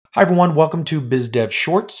Hi, everyone. Welcome to BizDev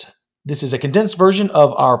Shorts. This is a condensed version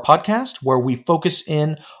of our podcast where we focus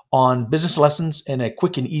in on business lessons in a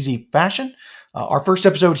quick and easy fashion. Our first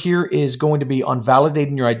episode here is going to be on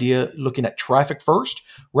validating your idea, looking at traffic first,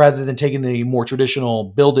 rather than taking the more traditional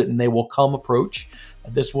build it and they will come approach.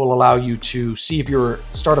 This will allow you to see if your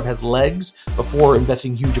startup has legs before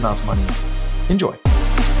investing huge amounts of money. Enjoy.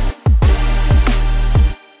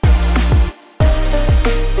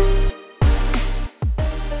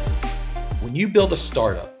 When you build a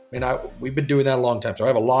startup, and we've been doing that a long time, so I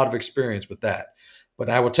have a lot of experience with that. But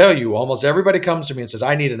I will tell you, almost everybody comes to me and says,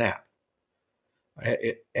 I need an app.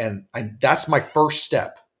 And that's my first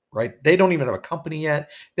step, right? They don't even have a company yet.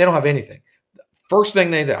 They don't have anything. First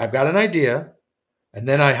thing I've got an idea, and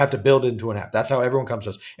then I have to build it into an app. That's how everyone comes to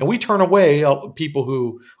us. And we turn away people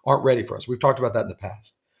who aren't ready for us. We've talked about that in the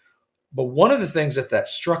past. But one of the things that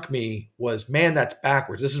struck me was, man, that's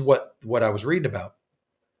backwards. This is what I was reading about.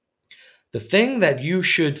 The thing that you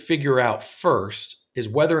should figure out first is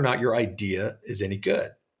whether or not your idea is any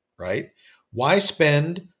good, right? Why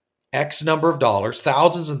spend X number of dollars,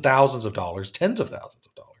 thousands and thousands of dollars, tens of thousands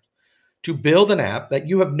of dollars to build an app that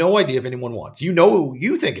you have no idea if anyone wants? You know,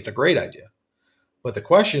 you think it's a great idea. But the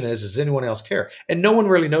question is, does anyone else care? And no one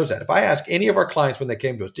really knows that. If I ask any of our clients when they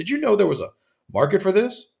came to us, did you know there was a market for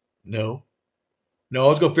this? No, I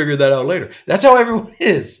was going to figure that out later. That's how everyone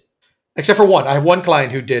is, except for one. I have one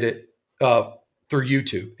client who did it through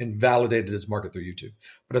YouTube and validated his market through YouTube.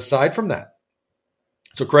 But aside from that,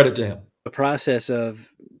 so credit to him. The process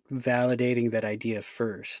of validating that idea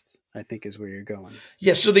first, I think, is where you're going.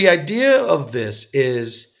 Yeah. So the idea of this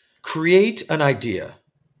is create an idea,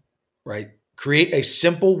 right? Create a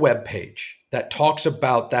simple web page that talks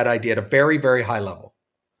about that idea at a very, very high level.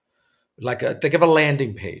 Think of a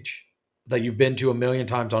landing page that you've been to a million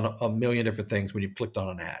times on a million different things when you've clicked on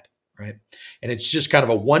an ad. Right. And it's just kind of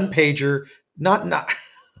a one pager, not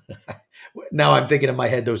now I'm thinking in my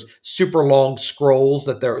head, those super long scrolls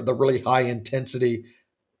that they're the really high intensity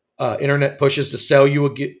internet pushes to sell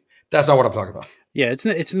you that's not what I'm talking about. Yeah.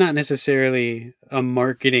 It's not necessarily a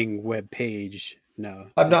marketing web page. No,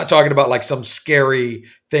 I'm not talking about like some scary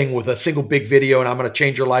thing with a single big video and I'm going to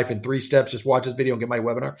change your life in 3 steps. Just watch this video and get my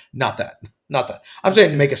webinar. Not that. I'm saying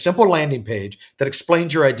to make a simple landing page that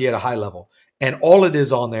explains your idea at a high level. And all it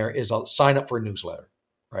is on there is a sign up for a newsletter,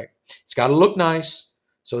 right? It's got to look nice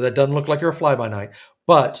so that doesn't look like you're a fly-by-night.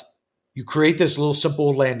 But you create this little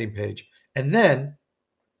simple landing page. And then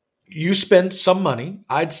you spend some money,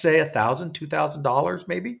 I'd say $1,000, $2,000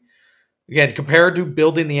 maybe. Again, compared to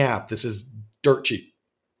building the app, this is dirt cheap.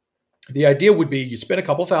 The idea would be you spend a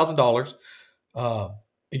couple $1,000s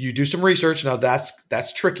and you do some research. Now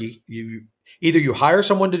that's tricky. Either you hire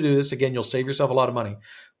someone to do this. Again, you'll save yourself a lot of money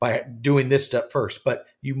by doing this step first, but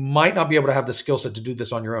you might not be able to have the skill set to do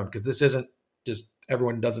this on your own because this isn't just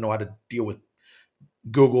everyone doesn't know how to deal with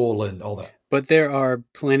Google and all that. But there are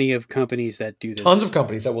plenty of companies that do this. Tons of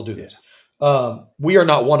companies that will do this. We are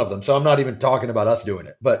not one of them, so I'm not even talking about us doing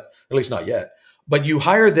it, but at least not yet. But you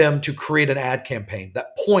hire them to create an ad campaign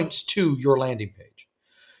that points to your landing page.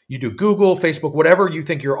 You do Google, Facebook, whatever you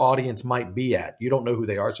think your audience might be at. You don't know who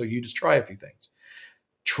they are, so you just try a few things.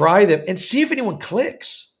 Try them and see if anyone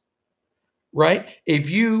clicks. Right? If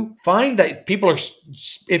you find that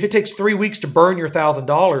if it takes 3 weeks to burn your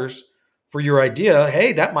 $1,000 for your idea,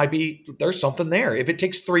 hey, there's something there. If it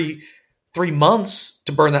takes three months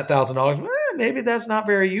to burn that $1,000, maybe that's not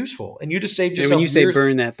very useful. And you just saved yourself. When you say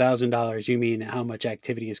burn that $1,000, you mean how much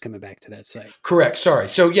activity is coming back to that site? Correct. Sorry.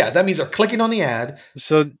 So yeah, that means they're clicking on the ad.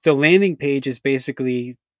 So the landing page is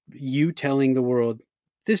basically you telling the world,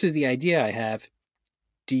 this is the idea I have.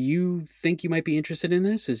 Do you think you might be interested in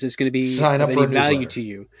this? Is this going to be of any value to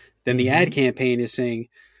you? Then the ad campaign is saying,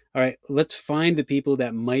 all right, let's find the people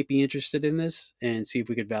that might be interested in this and see if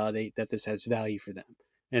we could validate that this has value for them.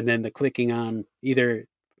 And then the clicking on either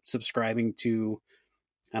subscribing to,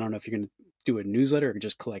 I don't know if you're going to do a newsletter or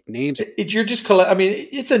just collect names. You're just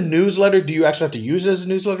it's a newsletter. Do you actually have to use it as a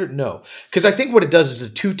newsletter? No. Because I think what it does is a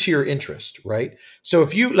 2-tier interest, right? So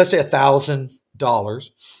if let's say $1,000,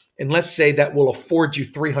 and let's say that will afford you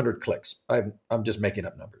 300 clicks. I'm just making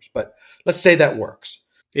up numbers, but let's say that works.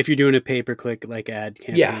 If you're doing a pay-per-click like ad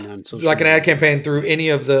campaign on social like media. An ad campaign through any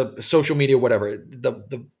of the social media, whatever.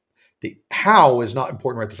 The how is not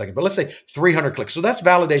important right this second, but let's say 300 clicks. So that's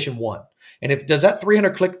validation 1. And does that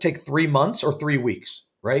 300 click take 3 months or 3 weeks,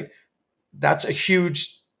 right? That's a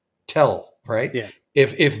huge tell, right? Yeah.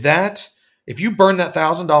 If you burn that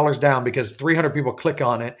 $1,000 down because 300 people click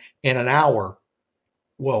on it in an hour,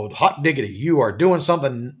 well, hot diggity, you are doing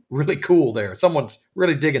something really cool there. Someone's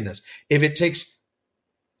really digging this. If it takes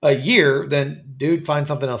a year, then dude, find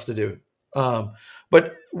something else to do.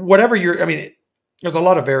 But whatever there's a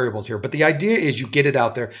lot of variables here, but the idea is you get it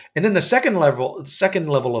out there. And then the second level of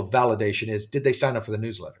validation is, did they sign up for the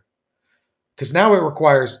newsletter? Because now it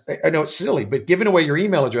requires, I know it's silly, but giving away your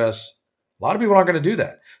email address, a lot of people aren't going to do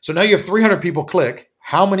that. So now you have 300 people click.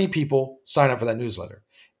 How many people sign up for that newsletter?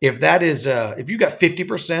 If that is, if you got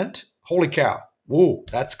 50%, holy cow, whoa,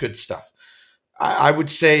 that's good stuff. I would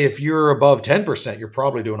say if you're above 10%, you're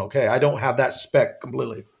probably doing okay. I don't have that spec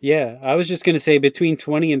completely. Yeah, I was just going to say between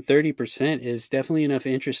 20 and 30% is definitely enough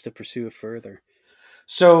interest to pursue it further.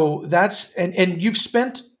 So that's, and you've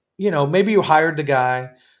spent, maybe you hired the guy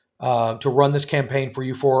to run this campaign for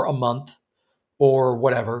you for a month or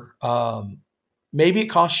whatever. Maybe it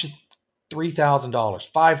costs you $3,000,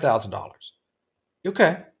 $5,000.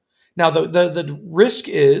 Okay. Now the risk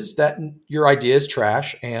is that your idea is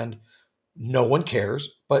trash and no one cares,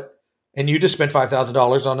 and you just spent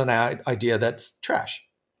 $5,000 on an idea that's trash.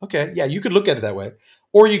 Okay. Yeah. You could look at it that way,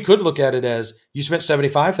 or you could look at it as you spent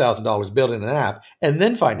 $75,000 building an app and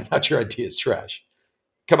then finding out your idea is trash.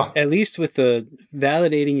 Come on. At least with the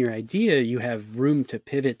validating your idea, you have room to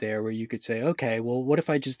pivot there where you could say, okay, well, what if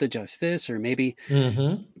I just adjust this? Or maybe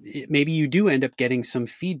you do end up getting some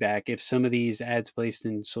feedback if some of these ads placed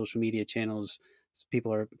in social media channels,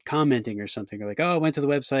 people are commenting or something. They're like, oh, I went to the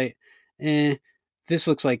website. This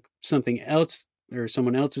looks like something else or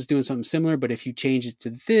someone else is doing something similar. But if you change it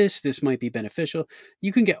to this might be beneficial.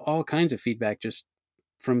 You can get all kinds of feedback just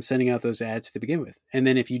from sending out those ads to begin with. And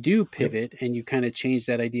then if you do pivot and you kind of change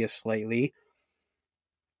that idea slightly,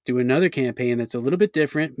 do another campaign that's a little bit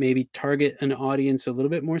different, maybe target an audience a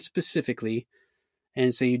little bit more specifically,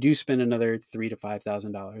 and say you do spend another $3,000 to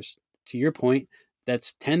 $5,000. To your point,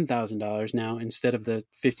 that's $10,000 now instead of the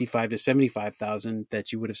 $55,000 to $75,000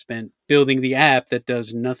 that you would have spent building the app that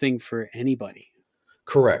does nothing for anybody.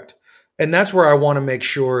 Correct. And that's where I want to make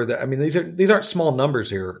sure that, these aren't small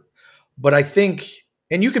numbers here, but I think,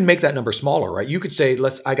 and you can make that number smaller, right? You could say,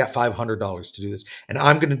 I got $500 to do this, and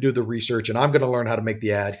I'm going to do the research, and I'm going to learn how to make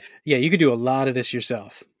the ad. Yeah, you could do a lot of this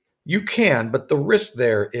yourself. You can, but the risk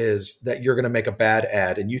there is that you're going to make a bad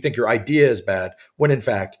ad, and you think your idea is bad, when in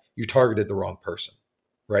fact, you targeted the wrong person,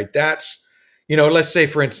 right? That's, let's say,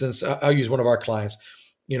 for instance, I'll use one of our clients.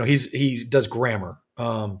 He does grammar.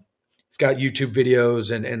 He's got YouTube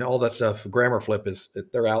videos and all that stuff. Grammar Flip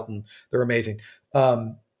they're out and they're amazing.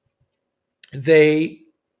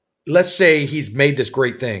 Let's say he's made this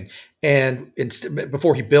great thing, and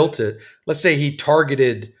before he built it, let's say he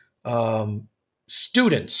targeted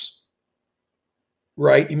students,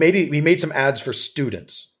 right? He made some ads for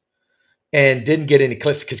students and didn't get any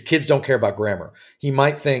clicks because kids don't care about grammar. He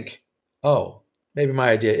might think, oh, maybe my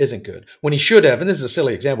idea isn't good, when he should have, and this is a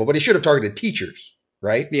silly example, but he should have targeted teachers,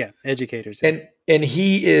 right? Yeah, educators. And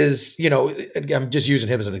he is, I'm just using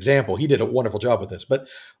him as an example. He did a wonderful job with this. But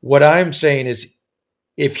what I'm saying is,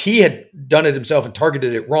 if he had done it himself and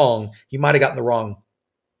targeted it wrong, he might have gotten the wrong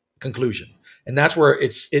conclusion. And that's where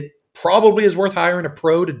it probably is worth hiring a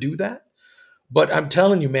pro to do that. But I'm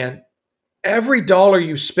telling you, man, every dollar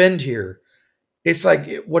you spend here, it's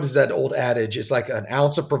like, what is that old adage? It's like an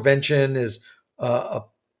ounce of prevention is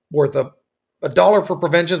worth a dollar for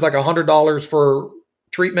prevention is like $100 for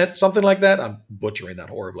treatment, something like that. I'm butchering that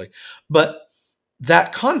horribly. But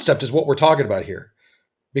that concept is what we're talking about here.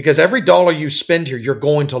 Because every dollar you spend here, you're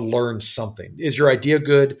going to learn something. Is your idea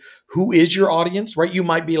good? Who is your audience, right? You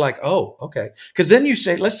might be like, oh, okay. Because then you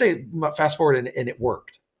say, let's say, fast forward and it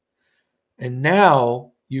worked. And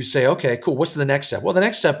now you say, okay, cool. What's the next step? Well, the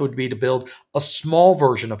next step would be to build a small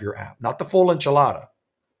version of your app, not the full enchilada,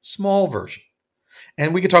 small version.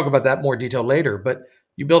 And we could talk about that more detail later, but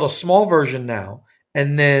you build a small version now,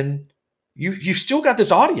 and then you've still got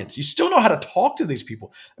this audience. You still know how to talk to these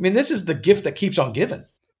people. This is the gift that keeps on giving.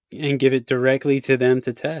 And give it directly to them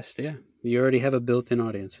to test. Yeah. You already have a built-in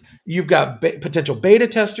audience. You've got potential beta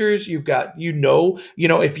testers. You've got,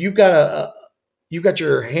 if you've got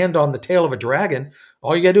your hand on the tail of a dragon,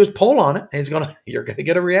 all you got to do is pull on it and you're going to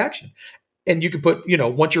get a reaction. And you can put,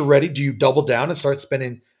 once you're ready, do you double down and start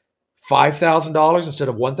spending $5,000 instead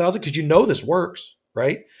of $1,000? Because this works,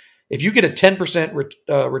 right? If you get a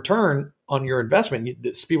 10% return on your investment,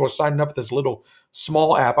 people are signing up for this little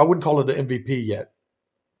small app. I wouldn't call it an MVP yet,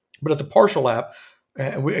 but it's a partial app.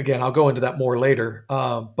 And I'll go into that more later,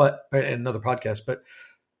 but in another podcast. But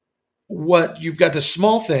what you've got this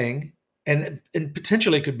small thing, and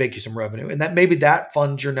potentially it could make you some revenue, and that maybe that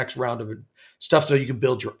funds your next round of stuff, so you can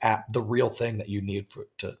build your app, the real thing that you need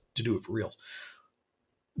to do it for reals.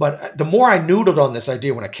 But the more I noodled on this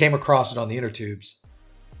idea when I came across it on the inner tubes,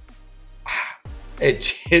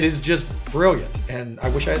 it is just brilliant, and I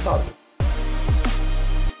wish I had thought of it.